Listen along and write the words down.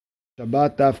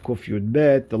Shabbat Taf Kuf Yud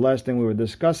Bet. The last thing we were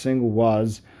discussing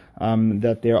was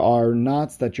that there are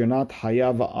knots that you're not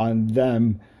hayav on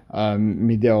them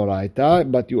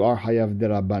mideoraita, but you are hayav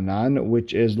derabanan,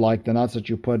 which is like the knots that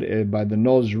you put by the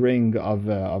nose ring of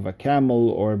a camel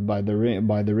or by the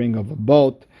ring of a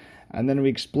boat. And then we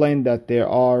explained that there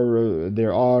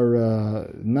are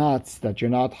knots that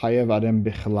you're not hayav adem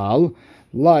bichlal,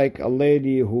 like a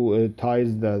lady who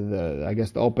ties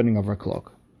the opening of her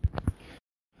cloak.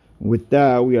 With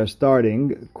that, we are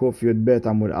starting Kuf Yud Bet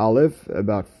Amud Aleph,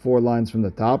 about 4 lines from the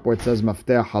top, where it says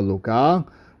Mafteh Haluka.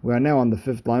 We are now on the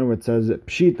 5th line, where it says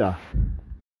Pshita.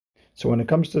 So when it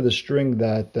comes to the string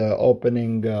that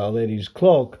opening a lady's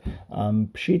cloak,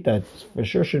 Pshita for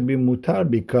sure should be mutar,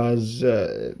 because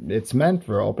it's meant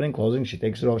for opening, closing. She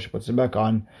takes it off, she puts it back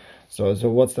on. So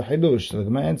what's the hidush? So the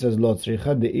Gemara says Lo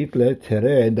tzricha deitle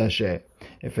tere dashe.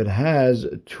 If it has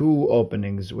 2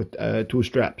 openings with 2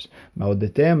 straps, one of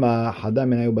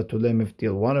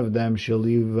them she'll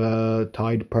leave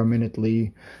tied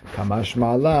permanently. Kamash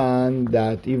malan,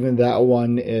 that that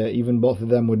one, even both of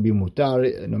them would be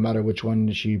mutar, no matter which one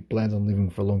she plans on leaving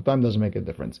for a long time, doesn't make a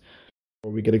difference.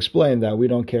 Or we could explain that we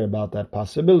don't care about that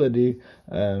possibility,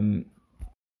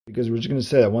 because we're just going to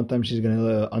say that one time she's going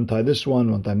to untie this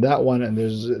one time that one, and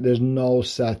there's no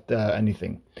set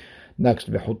anything.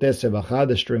 Next,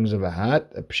 the strings of a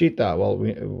hat. Pshita, well,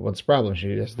 what's the problem?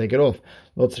 She has to take it off.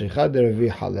 And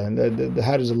the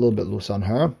hat is a little bit loose on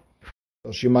her,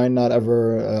 so she might not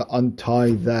ever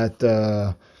untie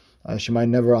that. She might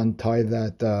never untie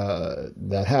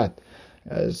that hat.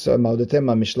 So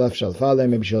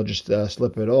maybe she'll just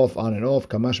slip it off, on and off.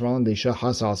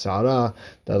 That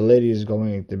lady is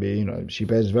going to be, she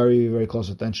pays very, very close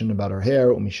attention about her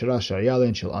hair. And she'll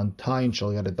untie and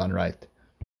she'll get it done right.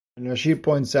 And she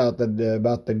points out that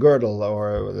about the girdle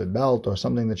or the belt or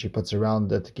something that she puts around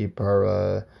it to keep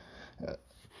her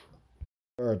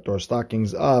shirt or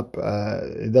stockings up,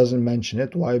 it doesn't mention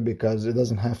it. Why? Because it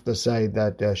doesn't have to say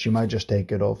that she might just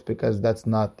take it off, because that's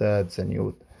not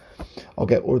tzeniut.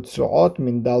 Okay, urtzuot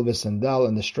min dal v'sandal,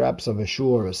 and the straps of a shoe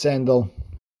or a sandal.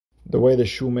 The way the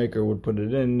shoemaker would put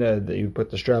it in, you put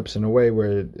the straps in a way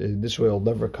where this way it'll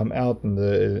never come out, and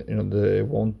it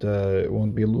won't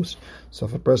be loose. So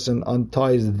if a person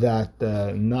unties that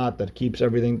knot that keeps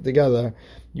everything together,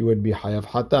 you would be hayav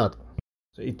hatat.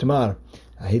 So itmar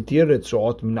hitir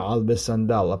etzuot min al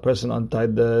besandal. A person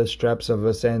untied the straps of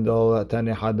a sandal.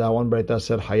 Tani hada, one brayta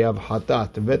said hayav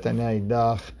hatat. Vetanya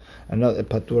idach, another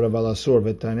patura valasur.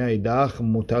 Vetanya idach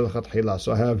mutal chatchila.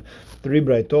 So I have 3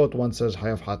 braytot. One says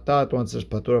hayav hatat, one says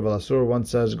patura valasur, one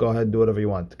says go ahead, do whatever you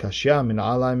want. Kashya min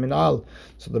al min al.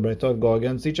 So the braytot go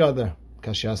against each other.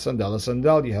 Kashya sandal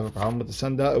sandal. You have a problem with the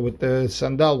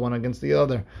sandal one against the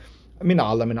other. Min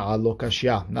al lo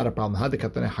kashya, not a problem. Hadi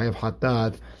katane hayav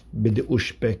hatat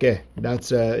b'deush peke.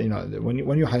 That's when you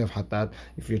hayav hatat,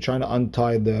 if you're trying to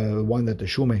untie the one that the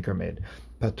shoemaker made.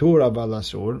 Patura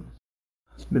valasur.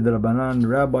 B'drabanan,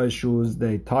 rabbi shoes,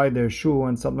 they tie their shoe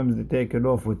and sometimes they take it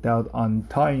off without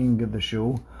untying the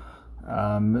shoe.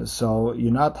 So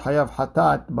you're not hayav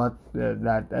hatat, but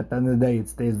that at the end of the day it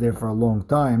stays there for a long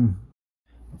time.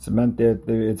 It's meant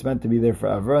to be there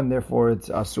forever, and therefore it's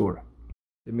asur.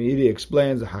 The Meiri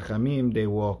explains the Hachamim, they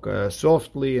walk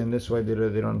softly, and this way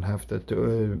they don't have to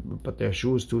put their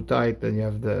shoes too tight. Then you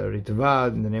have the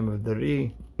Ritvad in the name of the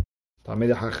Ri.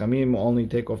 Talmidei Hachamim only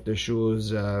take off their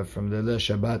shoes from the Leil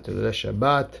Shabbat to the Leil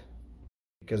Shabbat,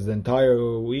 because the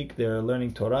entire week they're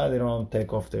learning Torah. They don't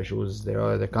take off their shoes.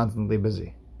 They're constantly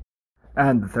busy.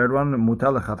 And the third one,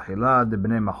 Mutal Lechatchila, the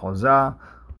Bnei Machoza.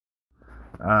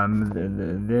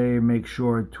 They make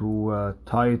sure to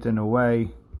tie it in a way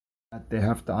that they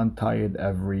have to untie it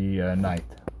every night.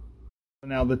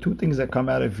 Now, the 2 things that come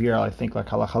out of here, I think, like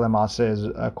halacha lema'aseh, is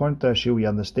according to Rashi, we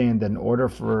understand that in order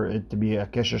for it to be a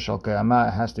kesher shel kayama,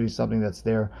 it has to be something that's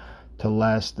there to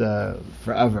last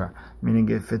forever. Meaning,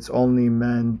 if it's only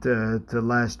meant to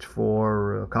last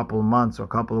for a couple of months or a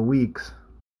couple of weeks,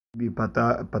 be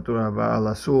patura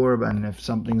valasur, and if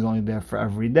something's only there for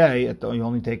every day, you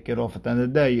only take it off at the end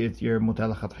of the day, it's your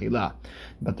mutal chatchila.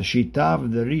 But the shita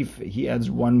of the Rif, he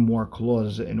adds one more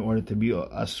clause in order to be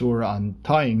asur on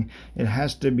tying. It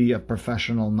has to be a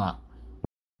professional knot.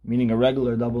 Meaning a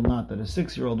regular double knot that a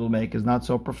 6-year-old will make is not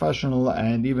so professional,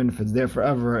 and even if it's there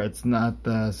forever, it's not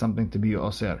something to be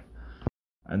osir.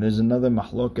 And there's another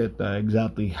mahloket,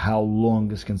 exactly how long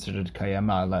is considered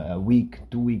kayama, like a week,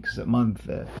 2 weeks, a month.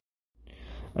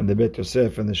 And the Bet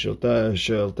Yosef and the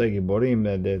Shiltei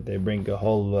Giborim, they bring a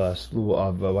whole slew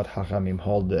of what Hachamim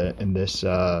hold in this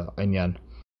inyan.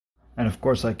 And of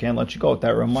course, I can't let you go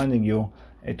without reminding you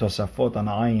a Tosafot on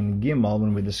Ayin Gimel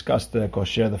when we discussed the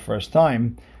kosher the first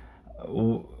time.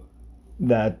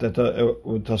 That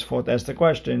Tosafot asked the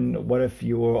question: what if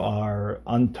you are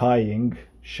untying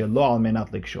shelo al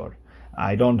menat likshor?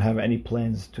 I don't have any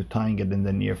plans to tying it in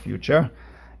the near future.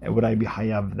 Would I be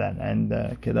hayav then?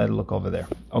 And could I look over there?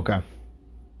 Okay.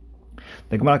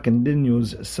 The Gemara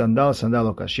continues: sandal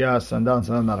okashia, sandal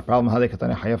not a problem. Hade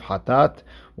katane hayav hatat.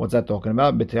 What's that talking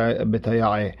about?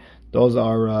 B'taya'eh. Those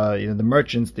are the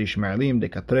merchants, the Ishmaelim, the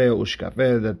Katre,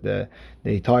 Ushkafe, that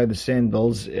they tie the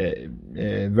sandals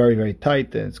very, very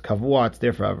tight. It's kavua, it's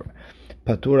there forever.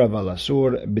 Patura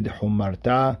valasur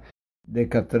bidhumarta. The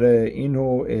Katre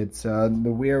inu, it's the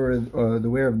wearer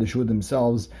of the shoe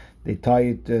themselves. They tie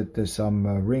it to some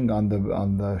ring on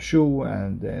the shoe,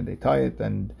 and they tie it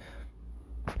and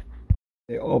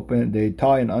they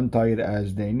tie and untie it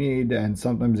as they need, and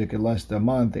sometimes it could last a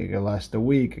month, it could last a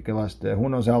week, it could last who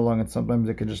knows how long, and sometimes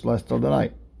it could just last till the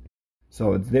night.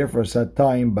 So it's there for a set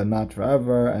time, but not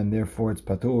forever, and therefore it's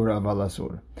patur aval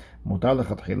asur. Mutar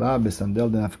lechatchila b'sandel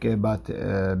denafke bat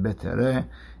betere.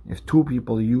 If two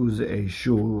people use a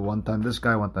shoe, one time this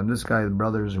guy, the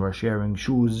brothers who are sharing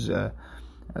shoes,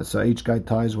 so each guy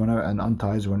ties whenever and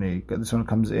unties when this one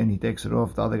comes in, he takes it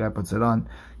off, the other guy puts it on.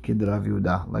 Kid Rav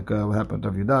Yehuda, like what happened to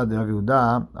Rav Yehuda? Rav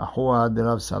Yehuda, Ahua de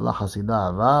Rav Salah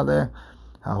Hasida Avale,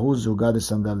 Hahu Zugad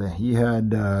Sandale.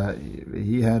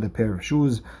 He had a pair of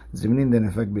shoes. Zimnin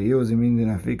denafek be'yu, Zimnin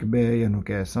denafik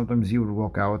be'yanuke. Sometimes he would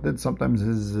walk out with it. Sometimes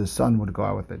his son would go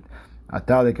out with it.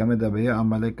 Atale kameda be'ya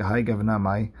amalek hay gavna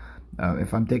mai.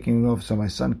 If I'm taking it off, so my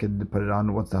son could put it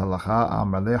on. What's the halacha?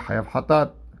 Amale hayav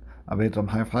hatat. Abeitom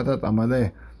hayav hatat.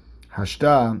 Amale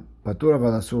hashta. Patura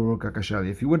valasur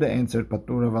kakashali. If you would have answered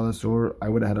Patura valasur, I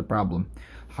would have had a problem.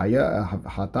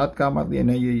 Hatat kamatli, and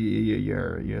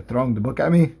you're throwing the book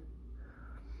at me.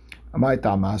 Amay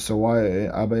tama. So why?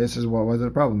 Abaya says, what was the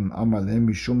problem? Amalem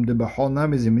mishum de b'holna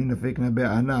mizimnina fikna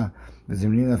be'ana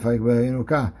mizimnina fik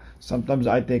be'inuka. Sometimes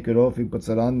I take it off. He puts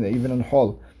it on even on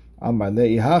hol.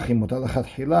 Amalei ihachi mutar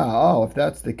lechatchila. Oh, if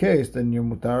that's the case, then you're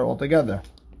mutar altogether.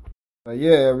 But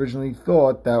yeah, originally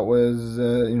thought that was,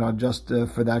 just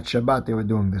for that Shabbat they were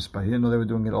doing this, but he didn't know they were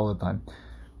doing it all the time.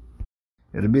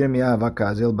 He was going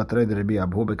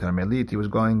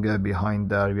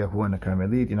behind Rabbi Abu in the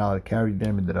Carmelit. You're not allowed to carry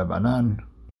them in the Rabbanan.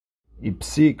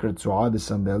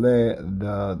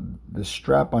 The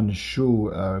strap on the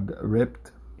shoe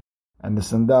ripped, and the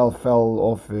sandal fell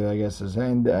off, his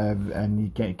hand, and he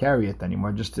can't carry it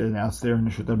anymore. Just out there in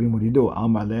the Shut Rabim, what do you do?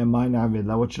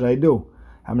 What should I do?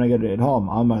 I'm going to get it at home.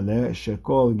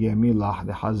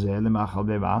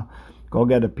 Go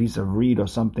get a piece of reed or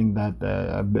something that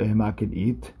a behemah could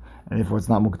eat, and therefore it's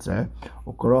not muktze.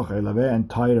 And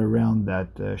tie it around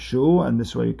that shoe, and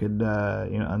this way you could,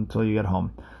 until you get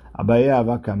home. Rav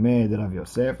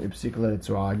Yosef,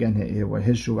 again,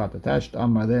 his shoe got attached.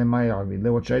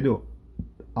 What should I do?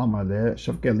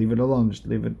 Leave it alone. Just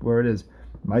leave it where it is.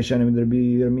 Why is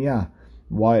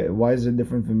it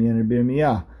different from me and Rabbi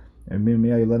Yirmiyah? And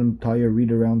you let him tie a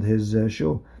reed around his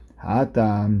shoe.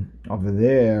 Hatam over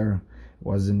there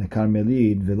was in the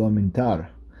Carmelid velo mintar.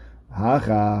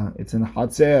 Hacha, it's in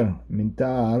Hatzer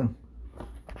mintar.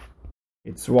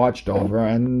 It's watched over,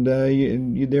 and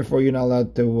you therefore you're not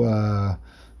allowed to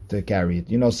carry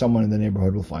it. Someone in the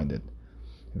neighborhood will find it.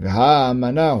 Now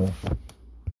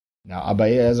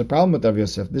Abaye has a problem with Rav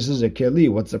Yosef. This is a keli.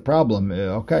 What's the problem?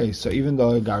 Okay, so even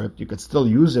though you could still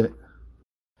use it.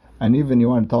 And even you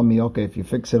want to tell me, okay, if you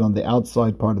fix it on the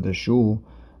outside part of the shoe,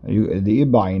 you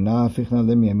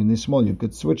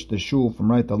could switch the shoe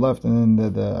from right to left, and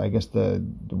then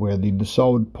where the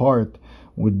sewed part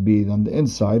would be on the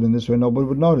inside, and this way nobody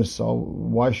would notice. So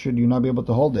why should you not be able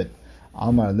to hold it?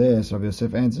 Amar Les, Rav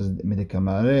Yosef answers,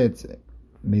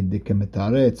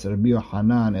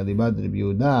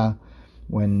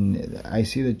 when I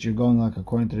see that you're going like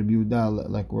according to Rabbi Yehuda,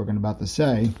 like we're about to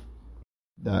say,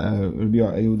 Rabbi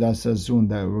Yehuda says soon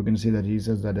that we're going to see that he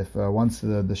says that if once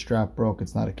the strap broke,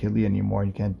 it's not a keli anymore,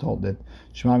 you can't hold it.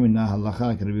 Shema minna halacha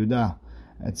like Rabbi Yehuda.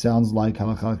 It sounds like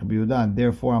halacha like Rabbi Yehuda, and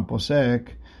therefore I'm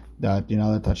posek that you're not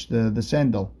allowed to touch the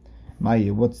sandal.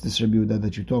 What's this Rabbi Yehuda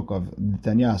that you talk of?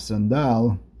 Tanya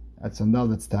sandal that's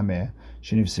tameh.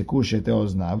 Shenifseku shete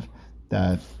oznav,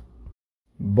 that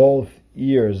both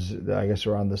ears, I guess,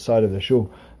 are on the side of the shoe,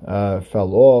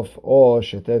 fell off, or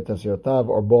shetet tasyotav,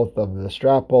 or both of the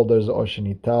strap holders, or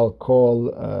shenital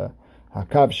kol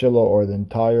hakav shelo, or the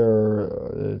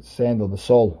entire sandal, the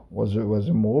sole was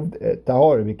removed.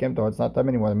 Tahor, it became tahor. It's not tam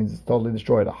anymore. That means it's totally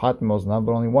destroyed. A hat moznav,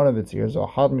 but only one of its ears, or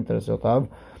hat mitasyotav,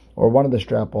 or one of the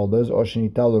strap holders, or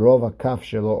shenital rov hakav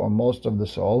shelo, or most of the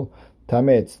sole.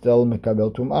 Tameh, it's still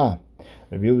mekabel tum'ah.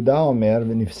 Rabbi Yehuda Omer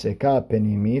v'nifseka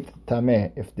penimit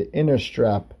tameh. If the inner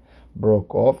strap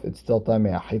broke off, it's still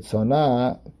tameh.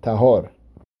 Hitzona tahor.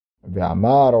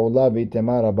 Ve'amar ula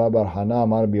v'itema Rabba bar Hana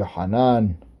amar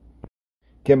b'Yohanan.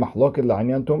 כמחלוקת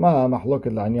לעניין טומאה,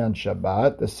 מחלוקת לעניין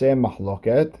שבת, the same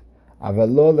מחלוקת, אבל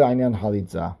לא לעניין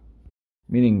חליצה.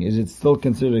 Meaning, is it still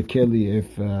considered a keli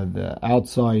if the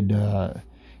outside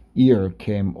ear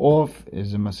came off?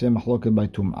 Is it the same מחלוקת by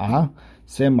טומאה?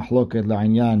 Same מחלוקת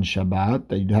לעניין שבת,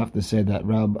 that you'd have to say that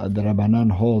the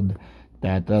Rabbanan hold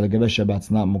that לגבי Shabbat's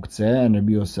not muktzeh, and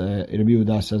Rabbi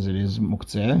Yehuda says it is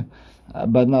muktzeh,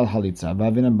 but not חליצה.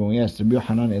 ואבינו, yes, Rabbi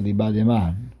Yohanan Elibad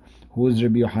Eman. Who is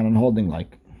Rabbi Yohanan holding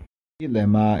like? Let's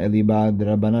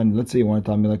say you want to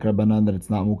tell me like Rabbanan that it's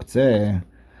not muktzeh,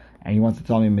 and you want to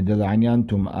tell me medil anyan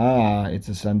tum'ah, it's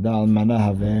a sandal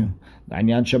manahave, the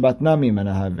anyan Shabbat nami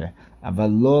manahave.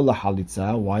 Aval lo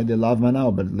lahalitza, why they love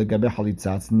manah, but legabe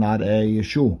halitza, it's not a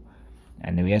shoe.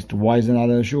 And then we asked, why is it not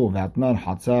a shoe? Vatnan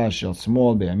hatza shel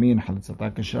small be'amin halitza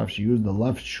takashav. She used the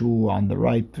left shoe on the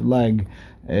right leg.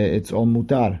 It's all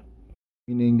mutar,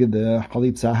 meaning the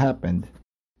halitza happened.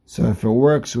 So if it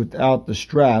works without the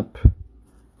strap,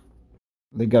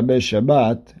 legabe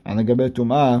Shabbat and legabe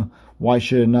Tum'ah, why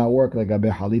should it not work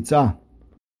legabe Halitza?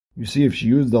 You see, if she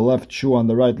used the left shoe on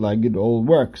the right leg, it all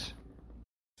works.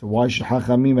 So why should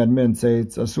Hachamim admit and say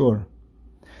it's Asur?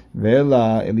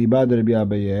 Ve'ela elibad Rabbi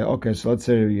Abaye. Okay, so let's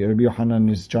say Rabbi Yohanan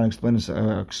is trying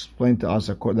to explain to us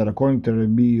that according to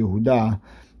Rabbi Yehuda,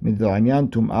 Mid'anyan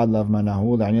Tum'ah lav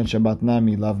manahu, the Anyan Shabbat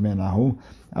nami lav manahu.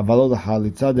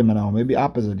 Maybe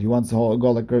opposite. He wants to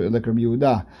go like Rabbi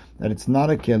Yehuda, that it's not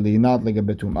a keli, not like a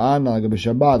betum'ah, not like a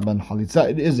beshabbat, but halitza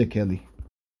it is a keli.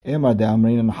 Ema de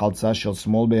amrin and halitza shel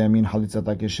small beyamin halitza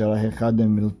takeshara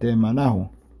hechadem milte manahu.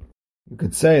 You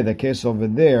could say the case over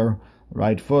there,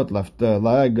 right foot, left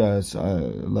leg,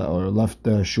 or left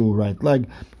shoe, right leg.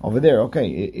 Over there, okay,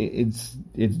 it's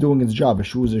doing its job. A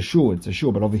shoe is a shoe, it's a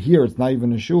shoe. But over here, it's not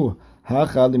even a shoe. You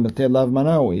can't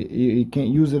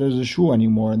use it as a shoe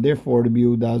anymore, and therefore Rabbi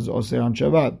Yehuda is osir on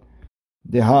Shabbat.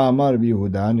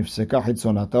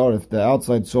 Or if the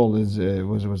outside sole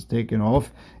was taken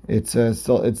off, it's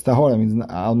tahor. It means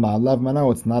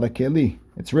it's not a keli,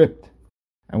 it's ripped.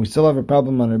 And we still have a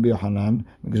problem on Rabbi Yohanan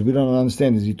because we don't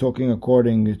understand, is he talking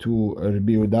according to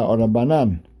Rabbi Yehuda or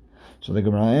Rabbanan? So the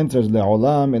Gemara answers,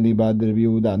 Le'olam elibad Rabbi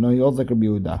Yehuda. No, he holds like Rabbi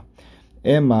Yehuda.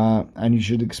 Emma, and you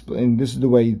should explain, this is the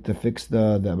way to fix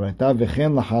the Braita,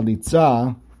 V'chen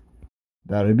l'halitza,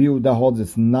 that Rabbi Yehuda holds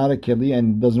it's not a keli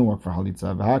and it doesn't work for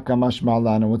halitza. V'hakamash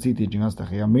ma'ala, what's he teaching us?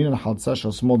 Yamin halitza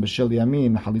shel small b'shel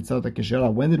yamin, halitza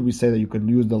takeshera. When did we say that you could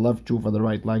use the left shoe for the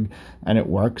right leg and it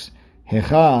works?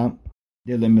 Hecha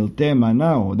de'lemilte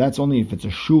manao. That's only if it's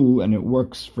a shoe and it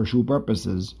works for shoe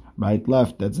purposes. Right,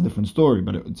 left, that's a different story,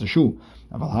 but it's a shoe.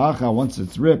 Once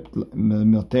it's ripped, it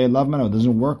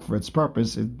doesn't work for its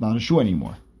purpose, it's not a shoe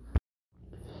anymore.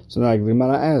 So now the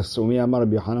Gemara asks, that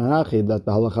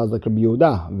the halacha is like Rabbi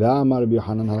Yehuda. Ve'amar Rabbi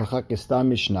Yohanan halacha k'sta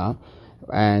mishnah,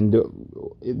 and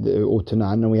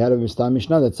utanan, and we had a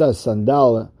mishnah that says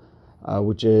sandal,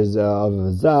 which is of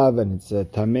zav, and it's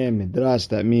tameh midrash.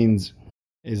 That means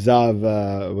zav,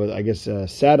 I guess,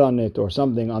 sat on it or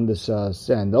something on this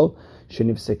sandal.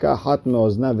 Shenifseka hat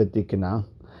me'ozna v'tikna,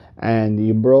 and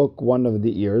you broke one of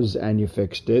the ears and you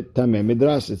fixed it. Tameh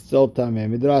midras, it's still tameh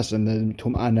midras, and the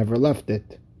tum'ah never left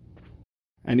it.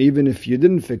 And even if you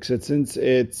didn't fix it, since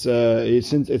it's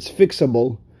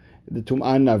fixable, the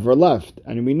tum'ah never left.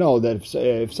 And we know that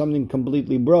if something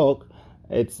completely broke,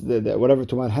 it's that whatever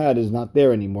tum'ah had is not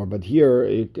there anymore. But here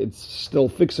it's still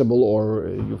fixable, or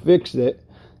you fixed it,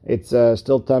 it's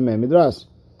still tameh midras.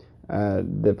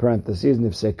 The parentheses,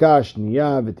 nifseka,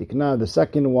 shniya, v'tikna, the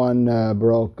second one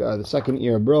broke, the second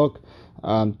ear broke,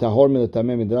 tahor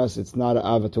milatameh midras, it's not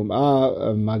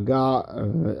avatum'ah,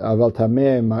 aval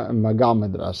tameh maga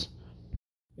midras.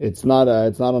 It's not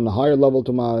on a higher level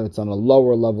tum'ah, it's on a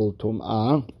lower level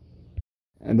tum'ah.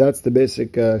 And that's the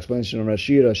basic explanation of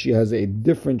Rashi. Rashi has a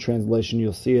different translation,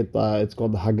 you'll see it, it's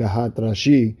called Hagahat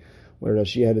Rashi, where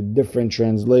Rashi had a different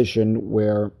translation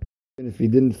where if he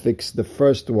didn't fix the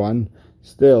first one,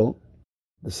 still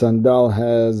the sandal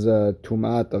has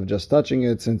tumat of just touching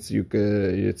it, since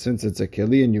it's a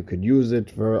keli and you could use it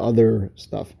for other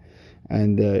stuff.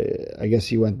 And I guess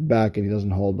he went back and he doesn't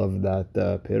hold of that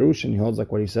perush, and he holds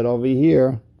like what he said over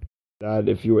here, that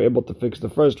if you were able to fix the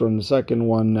first one, the second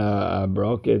one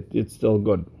broke, it's still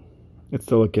good. It's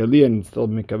still a keli and it's still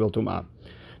mikabel tum'ah.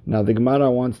 Now the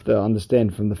Gemara wants to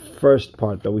understand from the first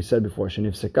part that we said before.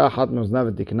 Shenifseka hat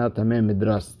me'oznav v'tikna tameh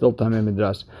midras, still tameh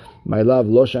midras. My love,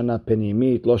 lo shana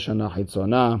penimit, lo shana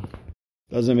hitzona.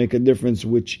 Doesn't make a difference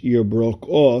which ear broke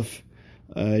off.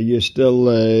 it's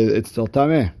still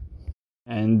tameh.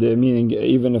 And meaning,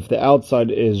 even if the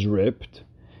outside is ripped,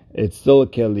 it's still a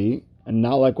keli, and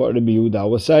not like what Rabbi Yehuda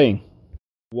was saying.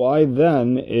 Why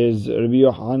then is Rabbi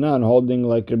Yochanan holding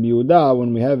like Rabbi Yehuda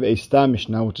when we have a Stam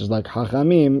Mishnah, which is like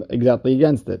Hachamim, exactly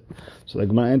against it? So the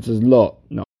Gemara answers, no.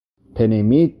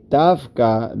 Penimit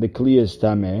tafka, the kli is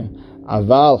tameh.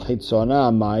 Aval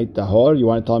chitzona mai tahor. You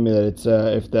want to tell me that it's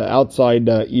if the outside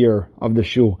ear of the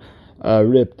shoe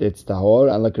ripped, it's tahor.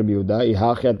 And like Rabbi Yehuda,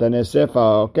 ihachet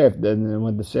sefa. Okay, then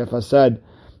when the sefa said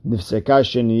nifseka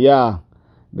sheniya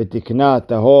betikna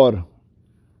tahor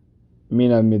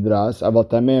mina midras, aval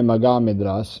tameh maga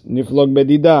midras niflog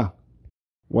bedida.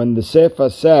 When the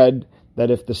sefa said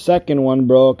that if the second one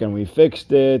broke and we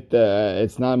fixed it,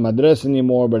 it's not madras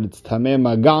anymore, but it's tameh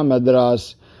maga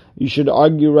madras, you should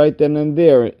argue right then and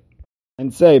there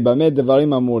and say, Bamed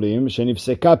devarim amurim,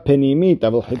 shenifseka penimit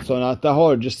aval chitzona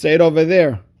tahor. Just say it over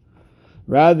there.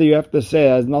 Rather, you have to say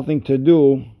it has nothing to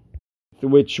do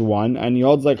with which one, and he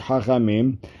holds like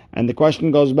Hachamim, and the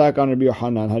question goes back on Rabbi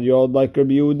Yochanan. How do you hold like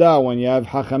Rabbi Yehuda when you have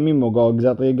Hachamim who go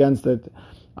exactly against it?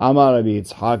 Amar Rabbi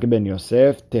Yitzchak ben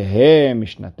Yosef, Teheh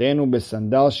mishnatenu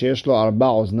besandal sheyesh lo arba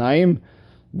oznaim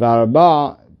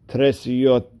ve'arba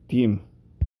tresiyotim.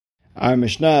 Our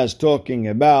Mishnah is talking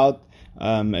about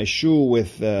a shoe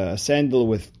with a sandal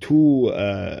with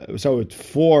with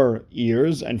 4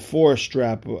 ears and 4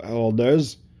 strap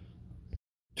holders,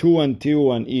 2 and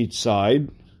 2 on each side.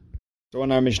 So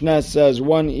when our Mishnah says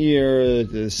 1 ear,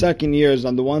 the second ear is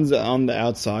on the ones on the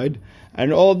outside,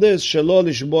 and all this shelo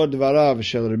lishbor dvarav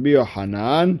shel Rabbi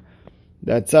Yochanan,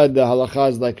 that said the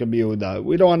halacha is like Rabbi Yehuda.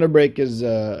 We don't want to break his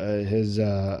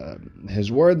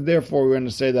word. Therefore, we're going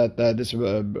to say that this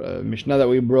Mishnah that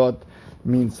we brought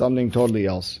means something totally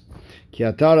else. Ki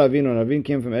atar Ravin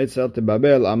came from Eitzel to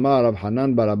Babel. Amar Rav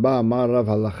Hanan bar Abba Amar Rav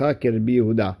halacha ke Rabbi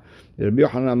Yehuda. Rabbi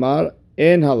Yochanan Amar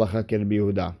en halacha ke Rabbi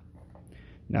Yehuda.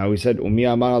 Now we said Umi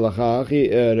Amar halacha achi,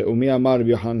 Umi Amar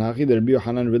Rabbi Yochanan hachi. The Rabbi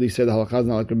Yochanan really said the halacha is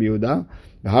not like Rabbi Yehuda.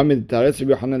 If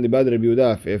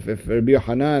Rabbi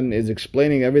Yochanan is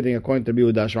explaining everything according to Rabbi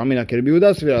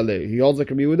Yehuda, he holds like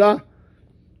Rabbi Yehuda.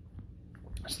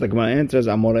 So the Gemara answers,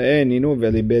 there's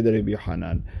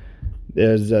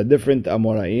different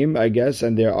Amoraim, I guess,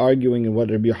 and they're arguing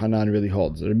what Rabbi Yochanan really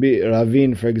holds.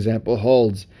 Ravin, for example,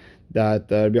 holds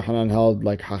that Rabbi Yochanan held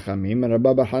like Hachamim, and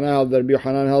Rabbi Hanan held that Rabbi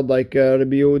Yochanan held like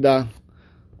Rabbi Yehuda.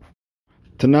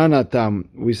 Tanana Tam,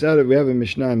 we said we have a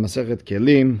Mishnah in Masechet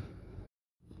Kelim.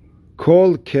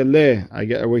 Kol kele,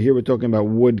 we're talking about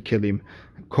wood kelim.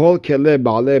 Kol kele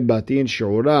ba'ale batin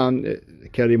shi'uran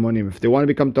kerimonim. If they want to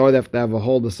become tahor, they have to have a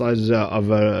hole the size of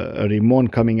a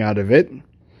rimon coming out of it.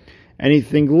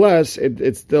 Anything less,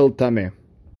 it's still tameh.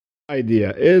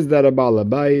 Idea is that a Baal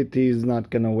Bayit, he's not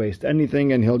going to waste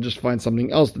anything and he'll just find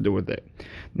something else to do with it.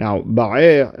 Now,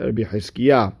 Ba'eh, Rabbi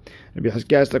Hiskiah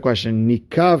asked the question,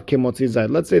 Nikav kemotzi zayit.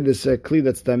 Let's say this kli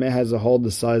that's tameh has a hole the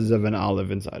size of an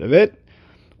olive inside of it.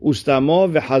 Ustamo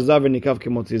v'chazav v'nikav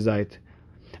kemotzi zayit.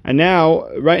 And now,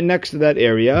 right next to that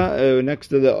area, next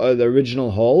to the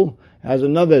original hole, has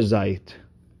another zayit.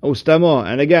 Ustamo,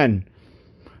 and again,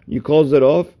 you close it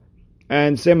off,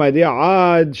 and same idea,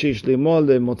 ad shishlimol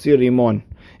motzi rimon.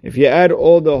 If you add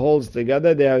all the holes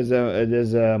together, there's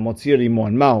a motzi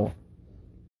rimon. Mao.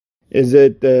 Is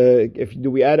it, do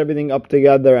we add everything up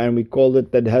together and we call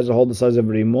it that has a hole the size of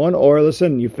a rimon? Or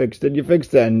listen, you fixed it,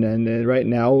 and right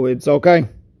now it's okay.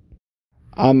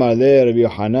 Amar le Rabbi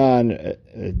Yochanan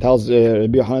tells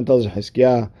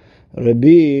Hiskiah,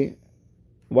 Rabbi,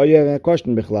 why do you have a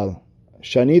question, Bichlal?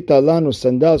 Shanita lanu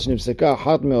sandal shnifseka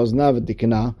hat me'ozna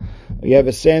v'tikna. You have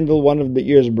a sandal, one of the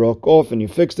ears broke off, and you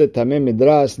fixed it. Tameh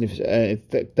midras,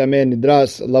 tameh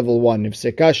nidras, level 1.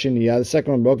 Nifseka shiniya, the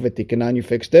second one broke v'tikna, and you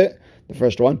fixed it. The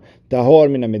first one. Tahor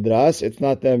mina midras, it's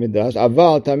not midras.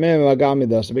 Aval tameh maga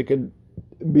midras. So we could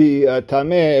be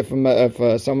tameh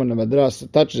if someone in madras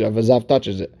touches it, if a zav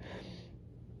touches it.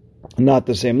 Not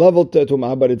the same level to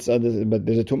tum'ah, but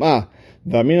there's a tum'ah.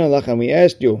 V'amina lach, and we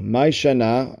asked you, my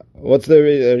shana, what's the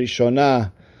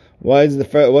rishona? What's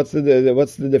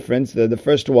the difference? The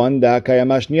first one, the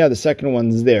kayamashniya, the second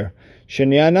one's there.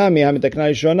 Sheniana mi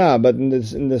hamitakna rishona, but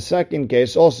in the second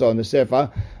case, also in the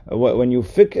sefa, when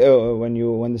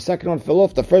the second one fell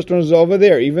off, the first one is over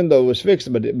there, even though it was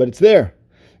fixed, but it's there.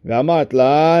 V'amat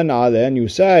lan and you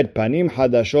said panim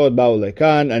hadashot ba'u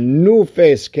lekan, a new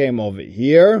face came over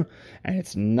here. And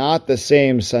it's not the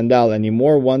same sandal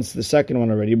anymore once the second one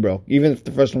already broke, even if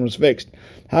the first one was fixed.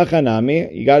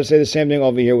 Hachanami, you got to say the same thing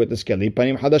over here with this keli.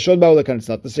 Panim hadashot ba'u lekan, it's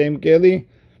not the same keli.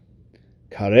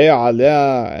 Karei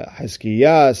aleh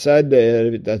Hizkiah said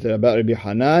about Rabbi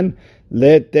Hanan,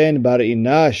 Leten bar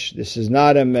inash. This is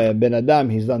not a ben adam.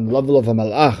 He's on the level of a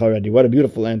malach already. What a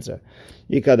beautiful answer.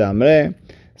 Ikad amre.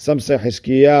 Some say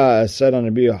Hizkiah said on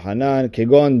Rabbi Hanan,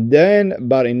 Kegon den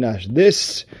bar inash.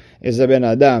 This is a ben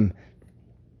adam.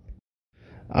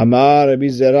 Amar Rabbi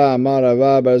Zera, Amar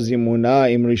Rava bar Zimuna,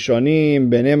 im rishonim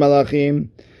bnei malachim.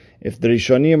 If the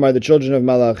Rishonim are the children of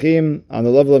Malachim, on the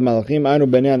level of Malachim, Anu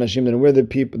Bnei Anashim, then we're the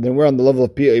people. Then we're on the level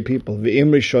of people. V'im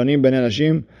Rishonim Bnei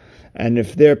Anashim, and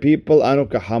if they're people, Anu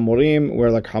Kahamurim, we're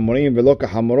like Hamurim. V'lo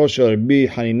Kahamurosh Rabbi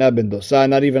Hanina ben Dosa.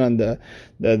 Not even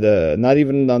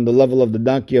on the level of the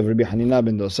donkey of Rabbi Hanina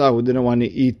ben Dosa, who didn't want to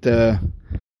eat the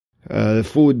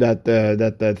food that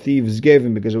the thieves gave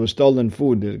him because it was stolen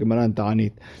food. And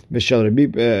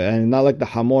not like the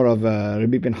hamor of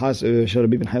Rabbi Pinchas ben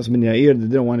Yair, they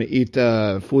didn't want to eat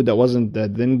food that wasn't they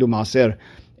didn't do maaser.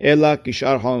 Ela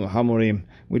kishar hamorim.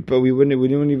 We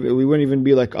wouldn't even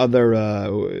be like other.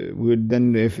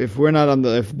 Then if we're not on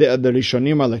if the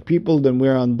rishonim are like people, then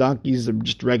we're on donkeys,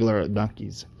 just regular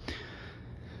donkeys.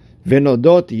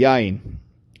 Venodot yain.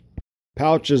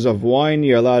 Pouches of wine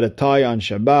you're allowed to tie on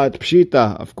Shabbat.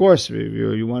 Pshita, of course,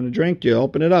 you want to drink, you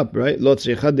open it up, right? It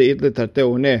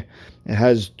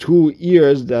has 2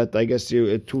 ears that I guess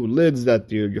 2 lids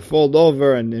that you fold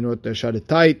over and in order to shut it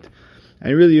tight.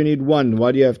 And really you need one.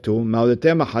 Why do you have 2? One of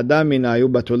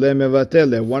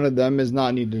them is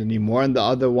not needed anymore, and the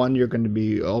other one you're going to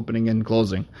be opening and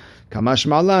closing. Kamash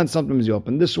malan, sometimes you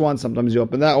open this one, sometimes you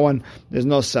open that one. There's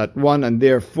no set one, and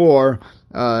therefore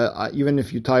even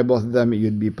if you tie both of them,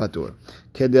 you'd be patur.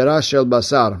 Kedera shel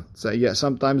basar. So yeah,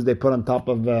 sometimes they put on top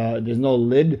of there's no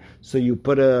lid, so you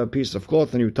put a piece of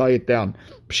cloth and you tie it down.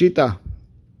 Pshita,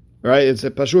 right? It's a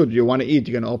pashut. You want to eat,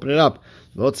 you're going to open it up.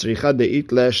 Lo tzricha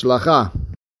de'it le'shlacha.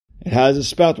 It has a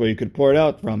spout where you could pour it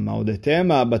out from. Maybe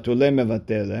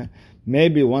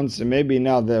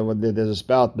now that there's a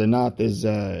spout, the knot is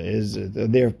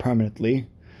there permanently.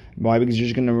 Why? Because you're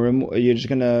just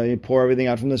gonna pour everything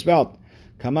out from the spout.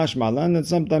 Kamash malan, and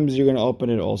sometimes you're going to open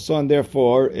it also, and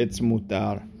therefore it's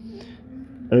mutar.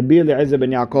 Rabbi Eliezer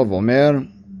ben Yaakov Omer,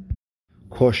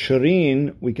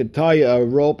 koshrin, we could tie a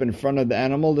rope in front of the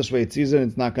animal, this way it sees it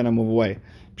and it's not going to move away.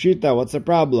 Pshita, what's the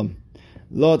problem?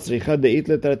 Lo tzricha de'it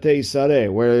letartei isareh,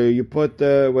 where you put,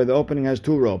 where the opening has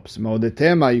 2 ropes.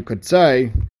 Maudetema, you could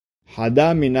say, one of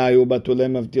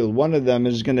them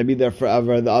is going to be there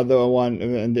forever. The other one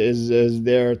is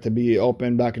there to be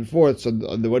open back and forth. So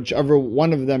whichever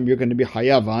one of them you're going to be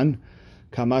hayav on,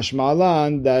 kamash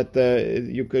malan, that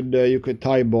you could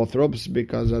tie both ropes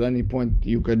because at any point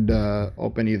you could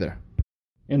open either.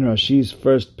 In Rashi's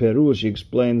first perush, he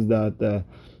explains that the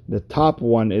top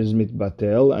one is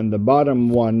mitbatel and the bottom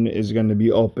one is going to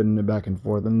be open back and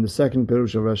forth. And the second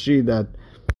perush of Rashi that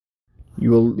you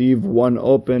will leave one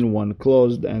open, one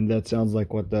closed, and that sounds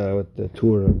like what the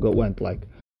tour went like.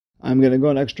 I'm going to go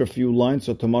an extra few lines,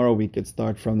 so tomorrow we could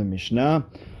start from the Mishnah.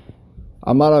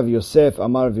 Amar Rav Yosef,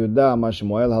 Amar Rav Yehuda, Amar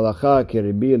Shmuel, Halacha,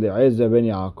 Keribi Eliezer ben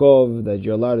Yaakov, that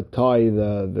you're allowed to tie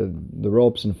the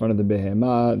ropes in front of the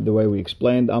behemah, the way we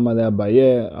explained. Amar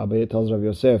Abaye, Abaye tells Rav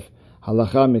Yosef,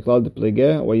 Halacha miklal de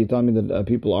plegeh, why you tell me that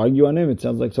people argue on him? It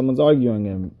sounds like someone's arguing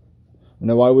him.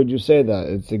 Now, why would you say that?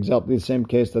 It's exactly the same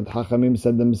case that Hachamim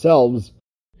said themselves,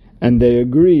 and they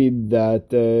agreed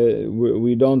that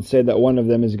we don't say that one of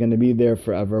them is going to be there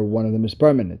forever, one of them is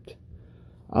permanent.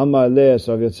 Amar le,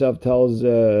 so Rav Yosef tells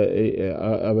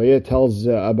Rav Yosef tells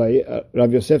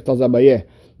Abaye,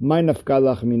 "My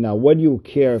nafkalach mina. What do you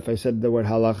care if I said the word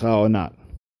halacha or not?"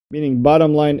 Meaning,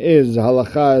 bottom line is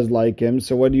halacha is like him.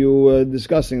 So what are you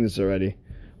discussing this already?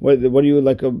 What are you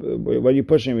like? What are you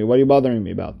pushing me? What are you bothering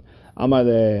me about? Amar,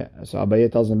 so Abaye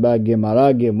tells him back,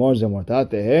 Gemara, Gemor,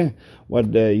 Zemortate,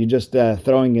 what, you just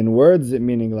throwing in words,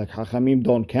 meaning like Hachamim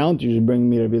don't count, you just bring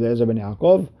me Rabbi Eliezer ben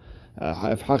Yaakov.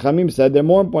 If Hachamim said they're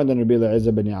more important than Rabbi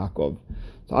Eliezer ben Yaakov.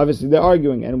 So obviously they're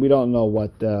arguing, and we don't know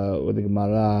what the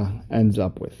Gemara ends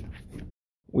up with.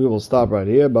 We will stop right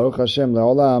here. Baruch Hashem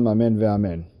le'olam, amen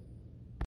ve'amen.